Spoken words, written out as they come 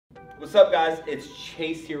What's up, guys? It's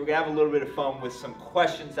Chase here. We're gonna have a little bit of fun with some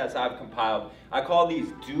questions that I've compiled. I call these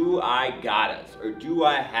do I gottas or do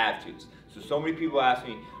I have tos. So many people ask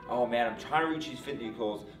me, oh man, I'm trying to reach these fitness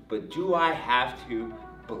goals, but do I have to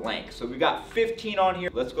blank? So we got 15 on here.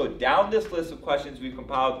 Let's go down this list of questions we've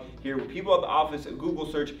compiled here with people at the office, a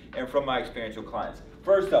Google search, and from my experience with clients.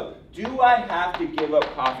 First up, do I have to give up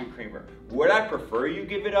coffee creamer? Would I prefer you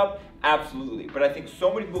give it up? Absolutely. But I think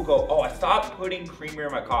so many people go, oh, I stopped putting creamer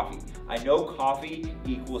in my coffee. I know coffee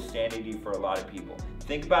equals sanity for a lot of people.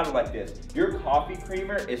 Think about it like this. Your coffee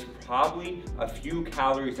creamer is probably a few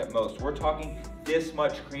calories at most. We're talking this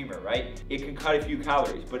much creamer, right? It can cut a few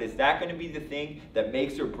calories, but is that gonna be the thing that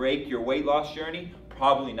makes or break your weight loss journey?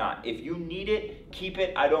 Probably not. If you need it, keep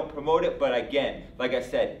it. I don't promote it, but again, like I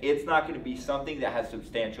said, it's not gonna be something that has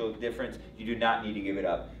substantial difference. You do not need to give it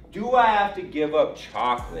up. Do I have to give up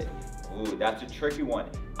chocolate? Ooh, that's a tricky one.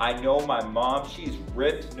 I know my mom, she's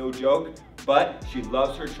ripped, no joke, but she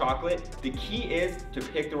loves her chocolate. The key is to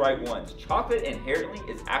pick the right ones. Chocolate inherently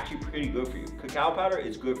is actually pretty good for you. Cacao powder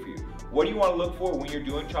is good for you. What do you want to look for when you're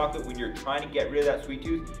doing chocolate, when you're trying to get rid of that sweet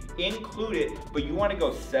tooth? Include it, but you want to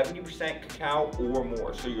go 70% cacao or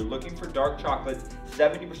more. So you're looking for dark chocolates,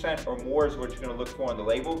 70% or more is what you're going to look for on the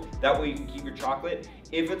label. That way you can keep your chocolate.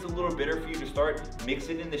 If it's a little bitter for you to start, mix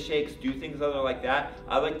it in the shakes, do things other like that.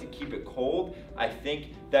 I like to keep it cold. I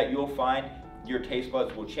think that you'll find your taste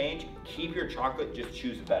buds will change. Keep your chocolate, just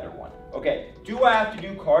choose a better one. Okay, do I have to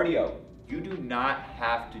do cardio? You do not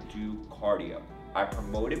have to do cardio. I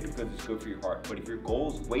promote it because it's good for your heart. But if your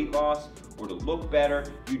goal is weight loss or to look better,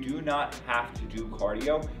 you do not have to do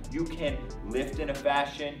cardio. You can lift in a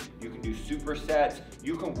fashion, you can do supersets,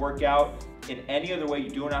 you can work out in any other way. You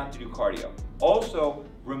do not have to do cardio. Also,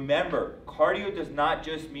 remember, cardio does not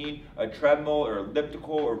just mean a treadmill or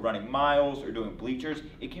elliptical or running miles or doing bleachers.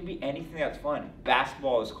 It can be anything that's fun.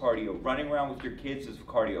 Basketball is cardio. Running around with your kids is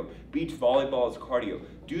cardio. Beach volleyball is cardio.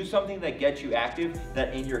 Do something that gets you active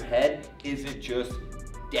that in your head isn't just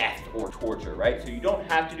death or torture, right? So you don't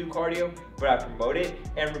have to do cardio, but I promote it.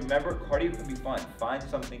 And remember, cardio can be fun. Find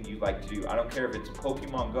something you like to do. I don't care if it's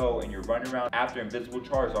Pokemon Go and you're running around after invisible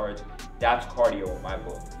Charizards, that's cardio in my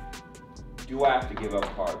book. Do I have to give up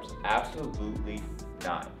carbs? Absolutely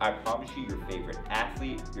not. I promise you, your favorite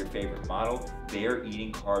athlete, your favorite model, they're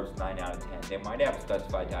eating carbs 9 out of 10. They might have a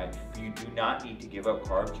specified diet, but you do not need to give up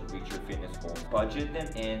carbs to reach your fitness goals. Budget them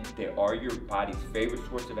in. They are your body's favorite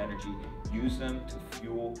source of energy. Use them to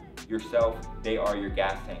fuel yourself. They are your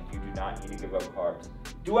gas tank. You do not need to give up carbs.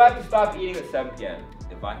 Do I have to stop eating at 7 p.m.?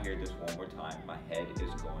 If I hear this one more time, my head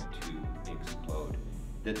is going to explode.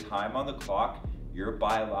 The time on the clock, your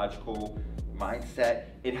biological mindset,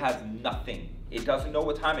 it has nothing. It doesn't know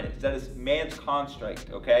what time it is. That is man's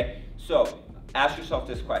construct, okay? So ask yourself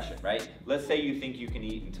this question, right? Let's say you think you can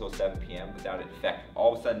eat until 7 p.m. without it affecting.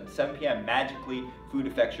 All of a sudden, 7 p.m. magically, food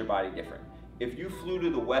affects your body different. If you flew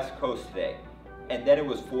to the West Coast today, and then it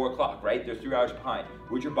was 4 o'clock, right? There's 3 hours behind.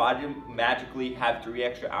 Would your body magically have 3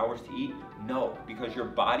 extra hours to eat? No, because your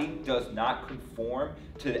body does not conform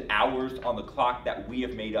to the hours on the clock that we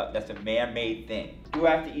have made up. That's a man-made thing. Do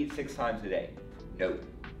I have to eat 6 times a day? No.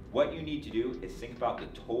 What you need to do is think about the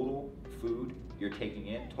total food you're taking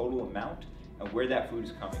in, total amount, and where that food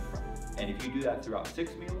is coming from. And if you do that throughout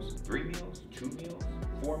 6 meals, 3 meals, 2 meals,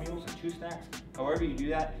 4 meals, and 2 snacks, however you do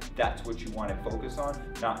that, that's what you want to focus on,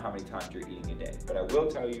 not how many times you're eating a day. But I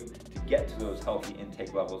will tell you, to get to those healthy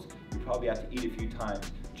intake levels, you probably have to eat a few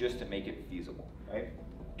times just to make it feasible, right?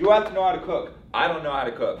 Do I have to know how to cook? I don't know how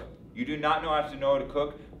to cook. You do not know how to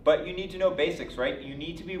cook, but you need to know basics, right? You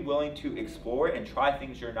need to be willing to explore and try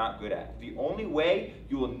things you're not good at. The only way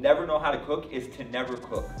you will never know how to cook is to never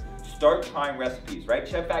cook. Start trying recipes, right?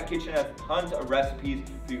 Chef Fat Kitchen has tons of recipes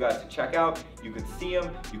for you guys to check out. You can see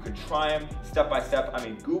them, you can try them step by step. I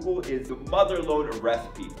mean, Google is the mother lode of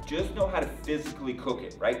recipes. Just know how to physically cook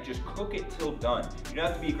it, right? Just cook it till done. You don't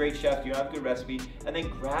have to be a great chef, you don't have a good recipe, and then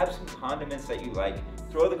grab some condiments that you like,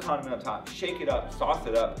 throw the condiment on top, shake it up, sauce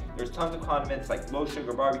it up. There's tons of condiments like low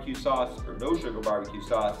sugar barbecue sauce or no sugar barbecue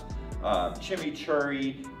sauce,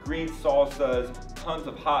 chimichurri, green salsas, tons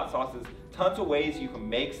of hot sauces. Tons of ways you can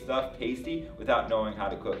make stuff tasty without knowing how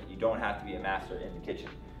to cook. You don't have to be a master in the kitchen.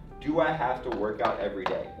 Do I have to work out every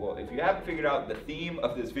day? Well, if you haven't figured out, the theme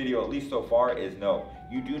of this video, at least so far, is no.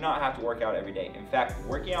 You do not have to work out every day. In fact,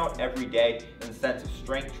 working out every day in the sense of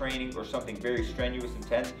strength training or something very strenuous,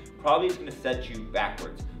 intense, probably is gonna set you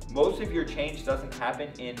backwards. Most of your change doesn't happen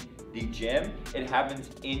in the gym, it happens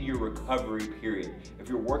in your recovery period. If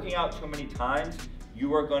you're working out too many times,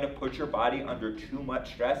 you are going to put your body under too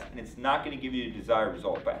much stress and it's not going to give you the desired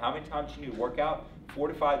result. But how many times you need to work out? 4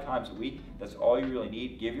 to 5 times a week. That's all you really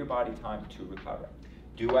need. Give your body time to recover.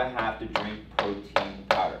 Do I have to drink protein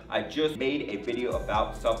powder? I just made a video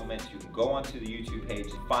about supplements. You can go onto the YouTube page,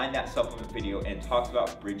 find that supplement video, and it talks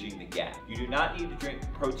about bridging the gap. You do not need to drink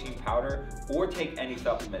protein powder or take any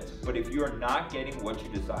supplements, but if you are not getting what you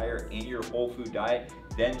desire in your whole food diet,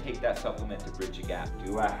 then take that supplement to bridge the gap.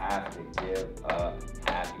 Do I have to give a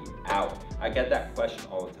happy hour? I get that question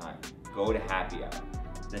all the time. Go to happy hour.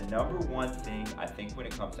 The number one thing I think when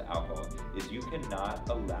it comes to alcohol is you cannot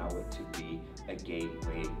allow it to be a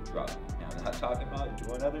gateway drug. Now, I'm not talking about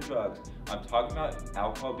doing other drugs. I'm talking about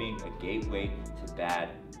alcohol being a gateway to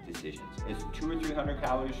bad decisions. Is 200 or 300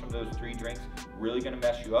 calories from those 3 drinks really gonna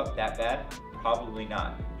mess you up that bad? Probably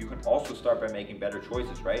not. You can also start by making better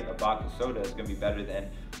choices, right? A vodka soda is gonna be better than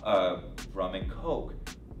rum and Coke.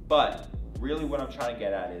 But really what I'm trying to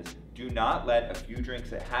get at is, do not let a few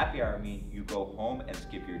drinks at happy hour mean you go home and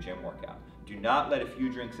skip your gym workout. Do not let a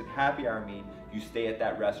few drinks at happy hour mean you stay at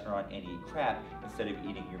that restaurant and eat crap instead of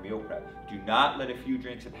eating your meal prep. Do not let a few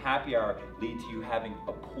drinks at happy hour lead to you having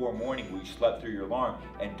a poor morning where you slept through your alarm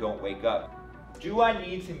and don't wake up. Do I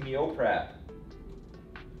need to meal prep?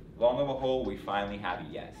 Long of a whole, we finally have a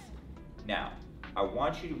yes. Now, I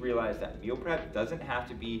want you to realize that meal prep doesn't have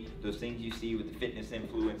to be those things you see with the fitness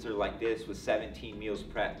influencer like this with 17 meals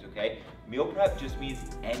prepped, okay? Meal prep just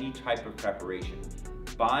means any type of preparation.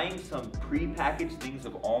 Buying some pre-packaged things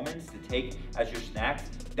of almonds to take as your snacks,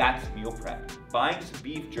 that's meal prep. Buying some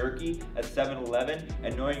beef jerky at 7-Eleven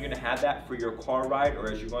and knowing you're gonna have that for your car ride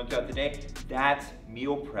or as you're going throughout the day, that's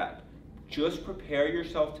meal prep. Just prepare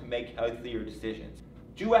yourself to make healthier decisions.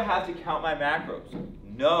 Do I have to count my macros?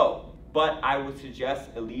 No. But I would suggest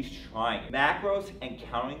at least trying it. Macros and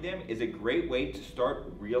counting them is a great way to start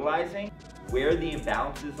realizing where the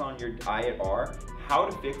imbalances on your diet are, how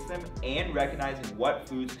to fix them, and recognizing what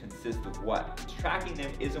foods consist of what. Tracking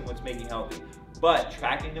them isn't what's making you healthy, but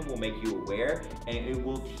tracking them will make you aware and it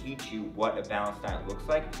will teach you what a balanced diet looks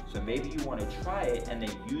like. So maybe you want to try it and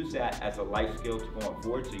then use that as a life skill to go on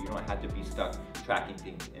forward so you don't have to be stuck tracking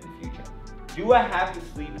things in the future. Do I have to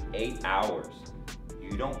sleep 8 hours?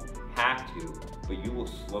 You don't have to, but you will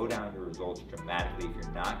slow down your results dramatically if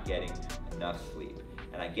you're not getting enough sleep.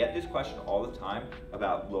 And I get this question all the time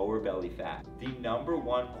about lower belly fat. The number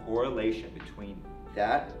one correlation between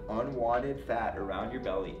that unwanted fat around your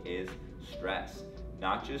belly is stress.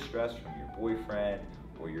 Not just stress from your boyfriend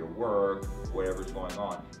or your work, whatever's going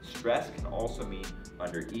on. Stress can also mean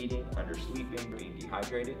under eating, under sleeping, being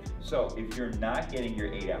dehydrated. So if you're not getting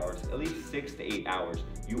your 8 hours, at least 6 to 8 hours,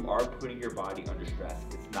 you are putting your body under stress.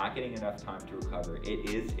 It's not getting enough time to recover. It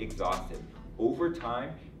is exhausted. Over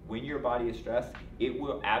time, when your body is stressed, it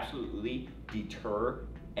will absolutely deter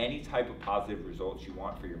any type of positive results you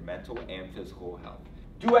want for your mental and physical health.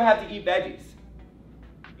 Do I have to eat veggies?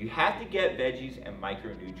 You have to get veggies and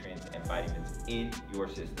micronutrients and vitamins in your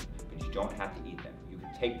system, but you don't have to eat them. You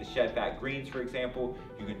can take the shed fat greens, for example.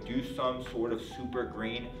 You can do some sort of super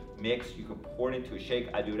green mix. You can pour it into a shake.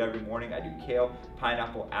 I do it every morning. I do kale,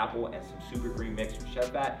 pineapple, apple, and some super green mix with shed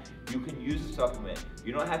fat. You can use the supplement.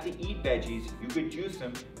 You don't have to eat veggies. You could juice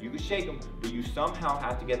them, you could shake them, but you somehow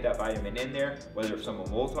have to get that vitamin in there, whether it's from a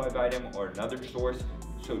multivitamin or another source.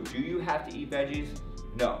 So do you have to eat veggies?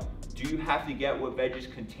 No. Do you have to get what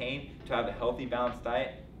veggies contain to have a healthy, balanced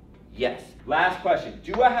diet? Yes. Last question.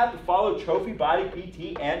 Do I have to follow Trophy Body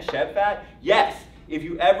PT and Shed Fat? Yes. If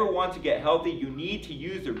you ever want to get healthy, you need to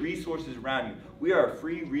use the resources around you. We are a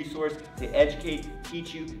free resource to educate,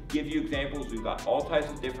 teach you, give you examples. We've got all types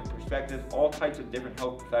of different perspectives, all types of different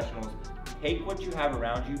health professionals. Take what you have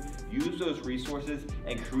around you, use those resources,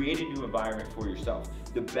 and create a new environment for yourself.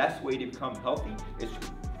 The best way to become healthy is to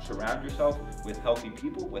surround yourself with healthy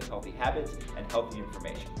people, with healthy habits, and healthy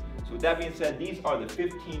information. So with that being said, these are the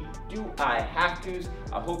 15 do I have tos.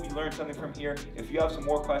 I hope you learned something from here. If you have some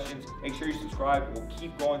more questions, make sure you subscribe. We'll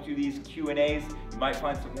keep going through these Q&As. You might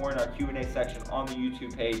find some more in our Q&A section on the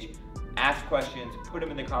YouTube page. Ask questions, put them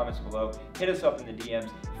in the comments below, hit us up in the DMs,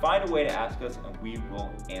 find a way to ask us, and we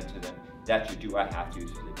will answer them. That's your do I have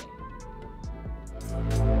tos for the day.